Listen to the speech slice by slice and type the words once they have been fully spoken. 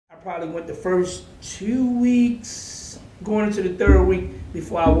probably went the first 2 weeks, going into the third week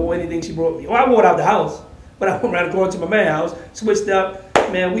before I wore anything she brought me. Well, I wore it out the house, but I went around going to my man's house, switched up.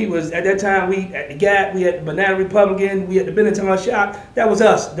 Man, we was, at that time, we at the Gap, we at the Banana Republican, we at the Benetton shop. That was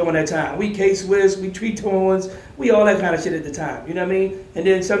us during that time. We K-Swiss, we Treetons, we all that kind of shit at the time, you know what I mean? And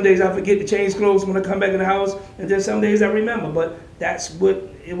then some days I forget to change clothes when I come back in the house, and then some days I remember, but that's what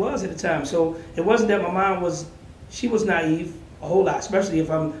it was at the time. So it wasn't that my mom was, she was naive a whole lot, especially if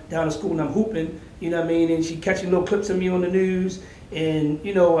I'm down at school and I'm hooping, you know what I mean? And she catching little clips of me on the news, and,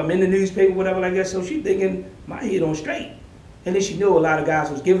 you know, I'm in the newspaper, whatever like that, so she thinking my head on straight. And then she knew a lot of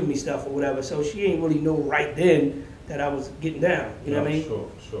guys was giving me stuff or whatever, so she ain't really know right then that I was getting down. You know what I mean?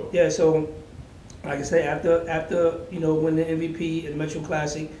 Sure. Yeah. So, like I say, after you know, winning the MVP at the Metro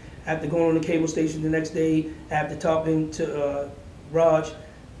Classic, after going on the cable station the next day, after talking to Raj,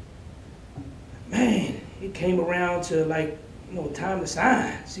 man, it came around to like, you know, time to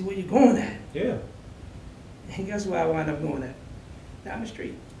sign. See where you're going at. Yeah. And guess where I wound up going at? Down the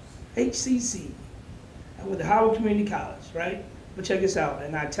street, HCCC. I went to Howard Community College, right? But check this out,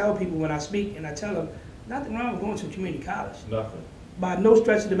 and I tell people when I speak, and I tell them, nothing wrong with going to a community college. Nothing. By no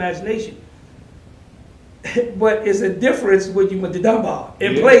stretch of the imagination. But it's a difference when you went to Dunbar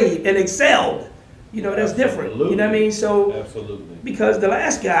and played and excelled. You know, that's different. You know what I mean? So, absolutely. Because the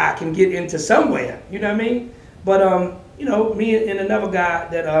last guy can get into somewhere, you know what I mean? But, you know, me and another guy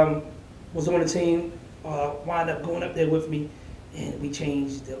that was on the team wound up going up there with me, and we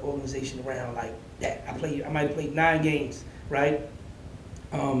changed the organization around like that. I might have played 9 games, right?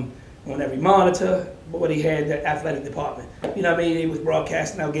 On every monitor, but they had the athletic department. You know what I mean? They was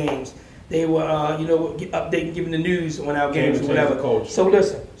broadcasting our games. They were, you know, updating, giving the news on our games or whatever. So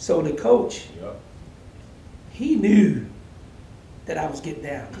listen, so the coach, he knew that I was getting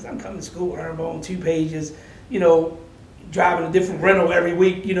down because I'm coming to school, herringbone, 2 pages, you know, driving a different rental every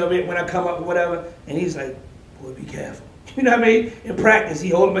week, you know, when I come up or whatever. And he's like, boy, be careful. You know what I mean? In practice, he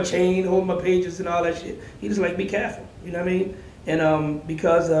holding my chain, holding my pages and all that shit. He just like, be careful. You know what I mean? And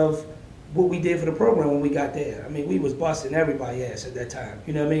because of what we did for the program when we got there. I mean, we was busting everybody ass at that time.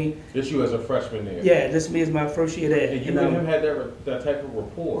 You know what I mean? Just you as a freshman there. Yeah, this me as my first year there. And you and him had that type of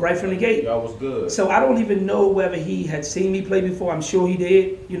rapport. Right from the gate. Y'all was good. So I don't even know whether he had seen me play before. I'm sure he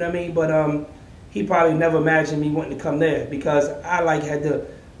did. You know what I mean? But he probably never imagined me wanting to come there because I like had to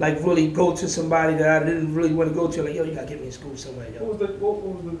really go to somebody that I didn't really want to go to. Like, yo, you gotta get me in school somewhere, yo.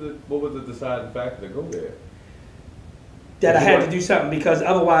 What was the deciding factor to go there? That I had to do something because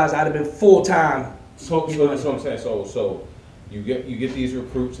otherwise I'd have been full time. So that's what I'm saying. So you get these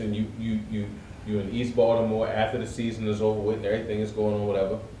recruits and you in East Baltimore after the season is over with and everything is going on,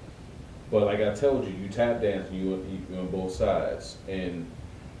 whatever. But like I told you, you tap dancing, you on both sides, and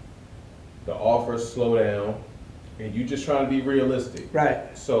the offers slow down. And you just trying to be realistic.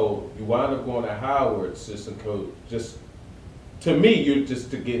 Right. So you wind up going to Howard system code. Just to me, you're just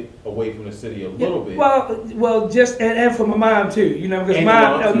to get away from the city a little bit. Well, just and for my mom too. You know, because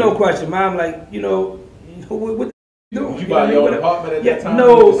mom, no question, mom, like you know what you doing? Did you buy your own apartment at that time?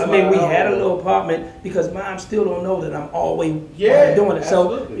 No, I mean we had a little apartment because mom still don't know that I'm always doing it.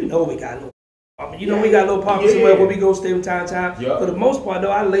 So you know we got a little. You know, we got a little apartment somewhere where we go stay from time to time. For the most part,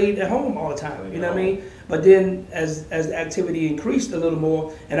 though, I laid at home all the time. You know what I mean? But then, as the activity increased a little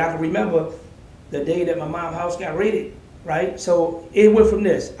more, and I can remember the day that my mom's house got raided, right? So it went from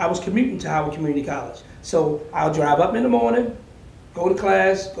this. I was commuting to Howard Community College. So I'll drive up in the morning, go to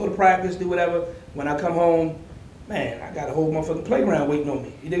class, go to practice, do whatever. When I come home, man, I got a whole motherfucking playground waiting on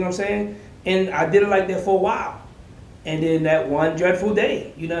me. You dig what I'm saying? And I did it like that for a while. And then that one dreadful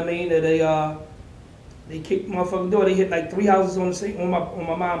day, you know what I mean, that they kicked the motherfucking door. They hit like 3 houses on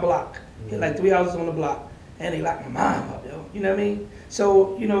my mom block. Hit like 3 houses on the block, and they locked my mom up, yo. You know what I mean?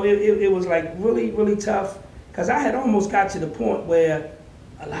 So you know, it was like really tough, cause I had almost got to the point where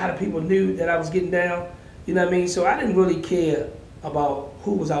a lot of people knew that I was getting down. You know what I mean? So I didn't really care about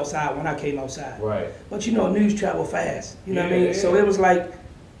who was outside when I came outside. Right. But you know, news travel fast. You know what I mean? So it was like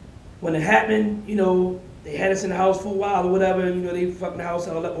when it happened, you know, they had us in the house for a while or whatever. You know, they fucking the house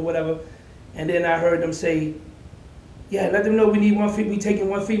all up or whatever. And then I heard them say, yeah, let them know we need we taking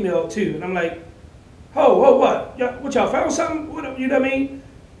one female too. And I'm like, oh, what? What y'all found something? What, you know what I mean?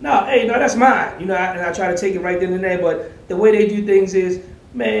 No, hey, no, that's mine. You know, and I try to take it right then and there, but the way they do things is,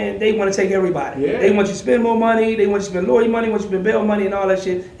 man, they want to take everybody. Yeah. They want you to spend more money, they want you to spend lawyer money, want you to spend bail money and all that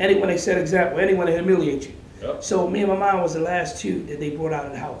shit, and they want to set example, and they want to humiliate you. Yep. So me and my mom was the last 2 that they brought out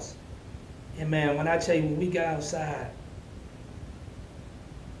of the house. And man, when I tell you, when we got outside,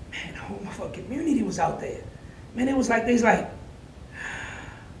 man, the whole motherfucking community was out there. Man, it was like, they was like,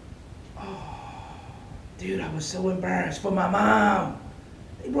 oh, dude, I was so embarrassed for my mom.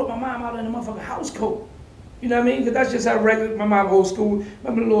 They brought my mom out in a motherfucking house coat. You know what I mean? Because that's just how regular, my mom old school,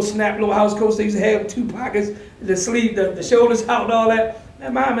 remember the little snap, little house coats they used to have, 2 pockets, the sleeve, the shoulders out and all that.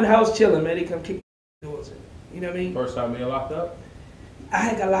 Man, mom in the house chilling, man, they come kick the doors in. You know what I mean? First time being locked up? I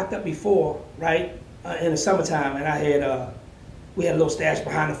had got locked up before, right? In the summertime, and I had, we had a little stash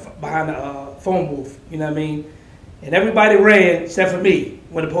behind the phone booth, you know what I mean? And everybody ran except for me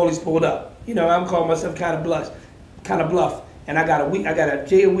when the police pulled up. You know, I'm calling myself kind of bluff. And I got a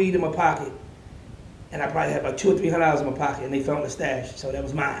J of weed in my pocket, and I probably had about $200 or $300 in my pocket, and they found the stash, so that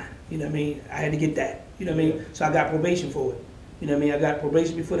was mine. You know what I mean? I had to get that. You know what I mean? So I got probation for it. You know what I mean? I got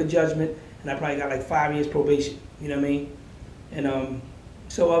probation before the judgment, and I probably got like 5 years probation. You know what I mean? And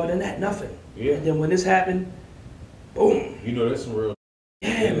so other than that, nothing. Yeah. And then when this happened, boom. You know, there's some real.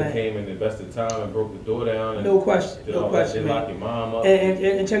 Yeah, man. Came and invested time and broke the door down. And no question, no question, They man. locked your mom up.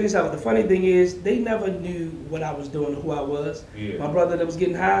 And check this out. The funny thing is, they never knew what I was doing or who I was. Yeah. My brother that was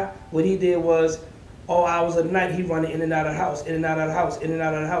getting high, what he did was, all hours of the night, he running in and out of the house, in and out of the house, in and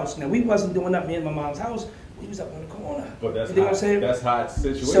out of the house. Now, we wasn't doing nothing in my mom's house. We was up on the corner. But that's you know what I'm saying? That's hot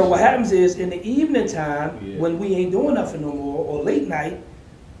situation. So what happens is, in the evening time, yeah. when we ain't doing nothing no more, or late night,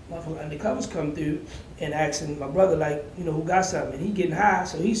 motherfuckers undercovers come through and asking my brother, like, you know, who got something? And he getting high,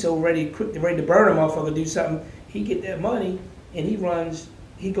 so he's so ready to burn a motherfucker, do something. He get that money, and he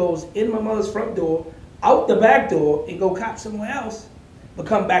goes in my mother's front door, out the back door, and go cop somewhere else, but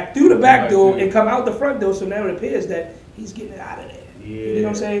come back through the back door and come out the front door, so now it appears that he's getting it out of there. Yeah. You know what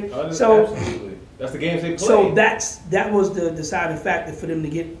I'm saying? So, absolutely. That's the games they play. So that was the deciding factor for them to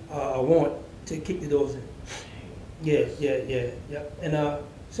get a warrant to kick the doors in. Yeah. And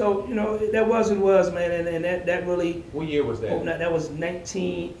so, you know, that was what it was, man, and that really... What year was that? That was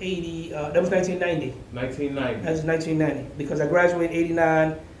 1980, that was 1990. 1990. That was 1990, because I graduated in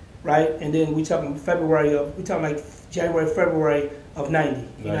 89, right? And then we talking like January, February of 90.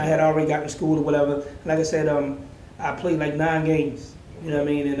 You know, I had already gotten to school or whatever. And like I said, I played like 9 games, you know what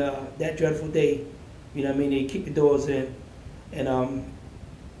I mean? And that dreadful day, you know what I mean, they kicked the doors in. And,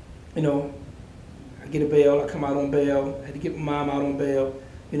 you know, I get a bail, I come out on bail, I had to get my mom out on bail.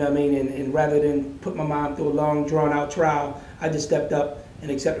 You know what I mean? And rather than put my mom through a long, drawn-out trial, I just stepped up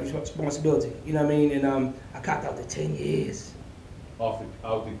and accepted responsibility. You know what I mean? And I copped out to 10 years. Out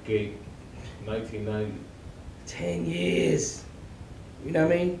the gate, 1990. 10 years. You know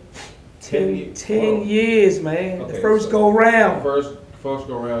what I mean? 10 years. 10 years, man. Okay, the first go round. First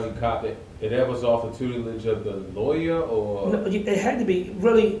go round, you copped it. And that was off the tutelage of the lawyer, or? No, it had to be.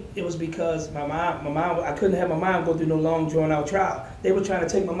 Really, it was because my mom. I couldn't have my mom go through no long, drawn-out trial. They were trying to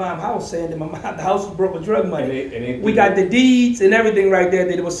take my mom's house, saying that the house was broke with drug money. We got the deeds and everything right there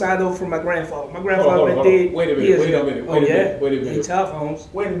that it was signed over from my grandfather. My grandfather been dead. Wait a minute. He tough, Holmes.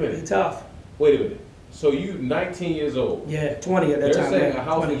 Wait a minute. He tough. Wait a minute. So you 19 years old. Yeah, 20 at that time. They're saying a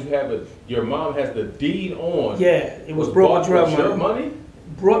house that you have, your mom has the deed on. Yeah, it was broke with drug money.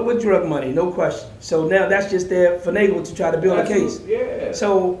 Brought with drug money, no question. So now that's just there finagle to try to build a case. Yeah.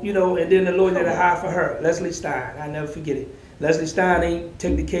 So, you know, and then the lawyer that I hired for her, Leslie Stein, I never forget it. Leslie Stein ain't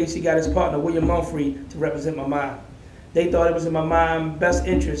take the case, he got his partner, William Mumphrey, to represent my mom. They thought it was in my mom's best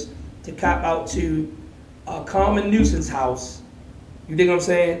interest to cop out to a common nuisance house. You dig what I'm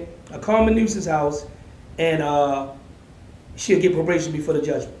saying? A common nuisance house, and she'll get probation before the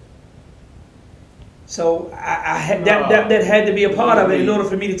judgment. So I had that had to be a part of it in order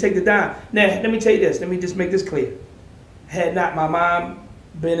for me to take the dime. Now, let me tell you this. Let me just make this clear. Had not my mom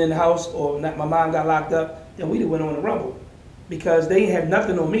been in the house, or not my mom got locked up, then we'd have went on a rumble. Because they had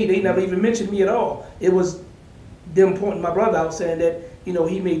nothing on me. They never even mentioned me at all. It was them pointing my brother out saying that, you know,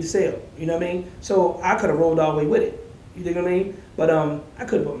 he made the sale. You know what I mean? So I could have rolled all the way with it. You think what I mean? But I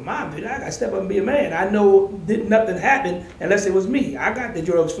couldn't put my mom through that. I got to step up and be a man. I know nothing happened unless it was me. I got the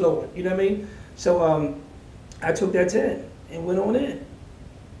drugs flowing. You know what I mean? So I took that 10 and went on in.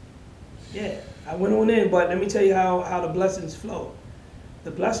 Yeah, I went on in, but let me tell you how the blessings flow.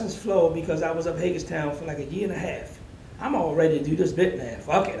 The blessings flow because I was up Hagerstown for like a year and a half. I'm all ready to do this bit now.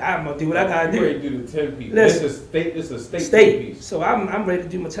 Fuck it, I'm gonna do what I gotta do. You ready to do the 10 piece? Listen, This is a state piece. So I'm ready to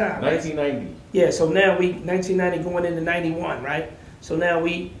do my time. 1990. Right? Yeah, so now 1990 going into 91, right? So now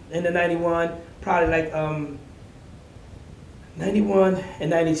we into 91, probably like 91 and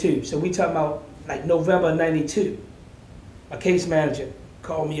 92. So we talking about like November 92. My case manager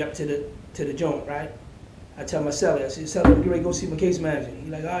called me up to the joint, right? I tell my seller, I said, seller, get ready to go see my case manager. He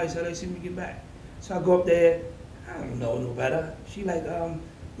like, all right, seller, see me get back. So I go up there, I don't know no better. She like,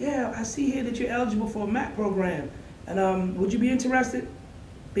 yeah, I see here that you're eligible for a MAP program. And would you be interested?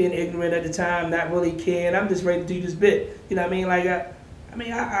 Being ignorant at the time, not really caring, I'm just ready to do this bit. You know what I mean? Like, I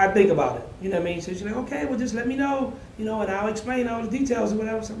mean, I think about it. You know what I mean? So she's like, okay, well, just let me know, you know, and I'll explain all the details or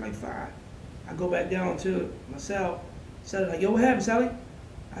whatever. So I'm like, fine. I go back down to my cell. Sally like, yo, what happened, Sally?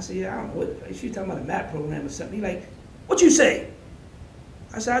 I said, yeah, I don't know what. She talking about a MAP program or something. He like, what you say?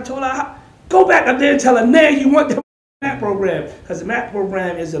 I said, I told her, go back up there and tell her now you want the MAP program. Because the MAP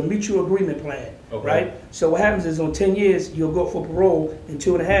program is a mutual agreement plan, right? So what happens is on 10 years, you'll go for parole in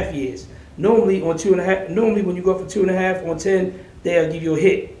 2.5 years. Normally, on 2.5, normally when you go for 2.5 on 10, they'll give you a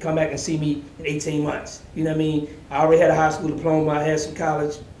hit, come back and see me in 18 months. You know what I mean? I already had a high school diploma, I had some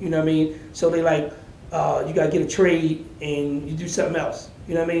college, you know what I mean? So they like, you gotta get a trade and you do something else.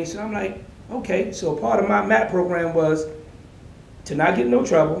 You know what I mean? So I'm like, okay. So part of my MAP program was to not get in no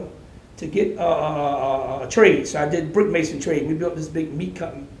trouble, to get a trade. So I did brick mason trade. We built this big meat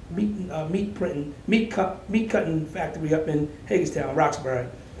cutting factory up in Hagerstown, Roxbury.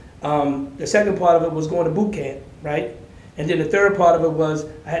 The second part of it was going to boot camp, right? And then the third part of it was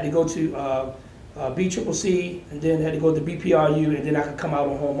I had to go to BCCC, and then had to go to BPRU, and then I could come out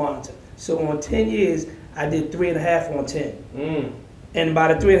on home monitor. So on 10 years, I did 3.5 on 10. And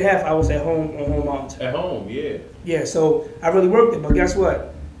by the 3.5, I was at home on home monitor. At home, yeah. Yeah, so I really worked it, but guess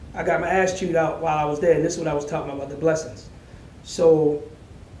what? I got my ass chewed out while I was there, and this is what I was talking about the blessings. So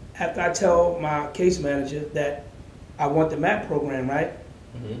after I tell my case manager that I want the MAP program, right?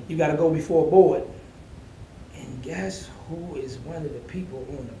 You got to go before a board. And guess who is one of the people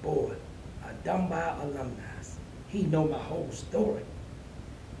on the board? A Dunbar alumnus. He know my whole story.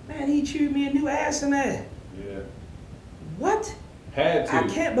 Man, he chewed me a new ass in there. Yeah. What? Had to. I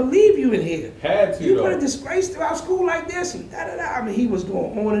can't believe you in here. Had to, You though. put a disgrace through our school like this and da-da-da. I mean, he was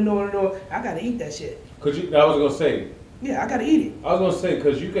going on and on and on. I got to eat that shit. I was going to say. Yeah, I got to eat it. I was going to say,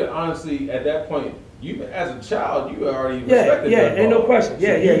 because you could honestly, at that point, you as a child, you already respected Dunbar. Ain't no question.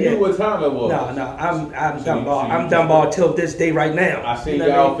 So you knew what time it was. No, I'm Dunbar. I'm Dunbar till this day right now. I seen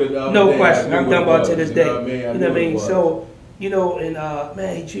your outfit the other day. No question. I'm Dunbar to this day. You know what I mean? You know what I mean? So, you know, and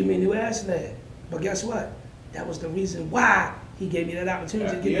man, he chewed me a new ass in there. But guess what? That was the reason why he gave me that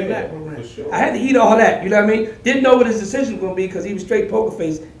opportunity to get the MAP program. Sure. I had to eat all that, you know what I mean? Didn't know what his decision was going to be because he was straight poker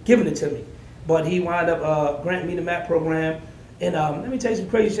face giving it to me. But he wound up granting me the MAP program. And let me tell you some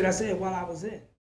crazy shit I said while I was in.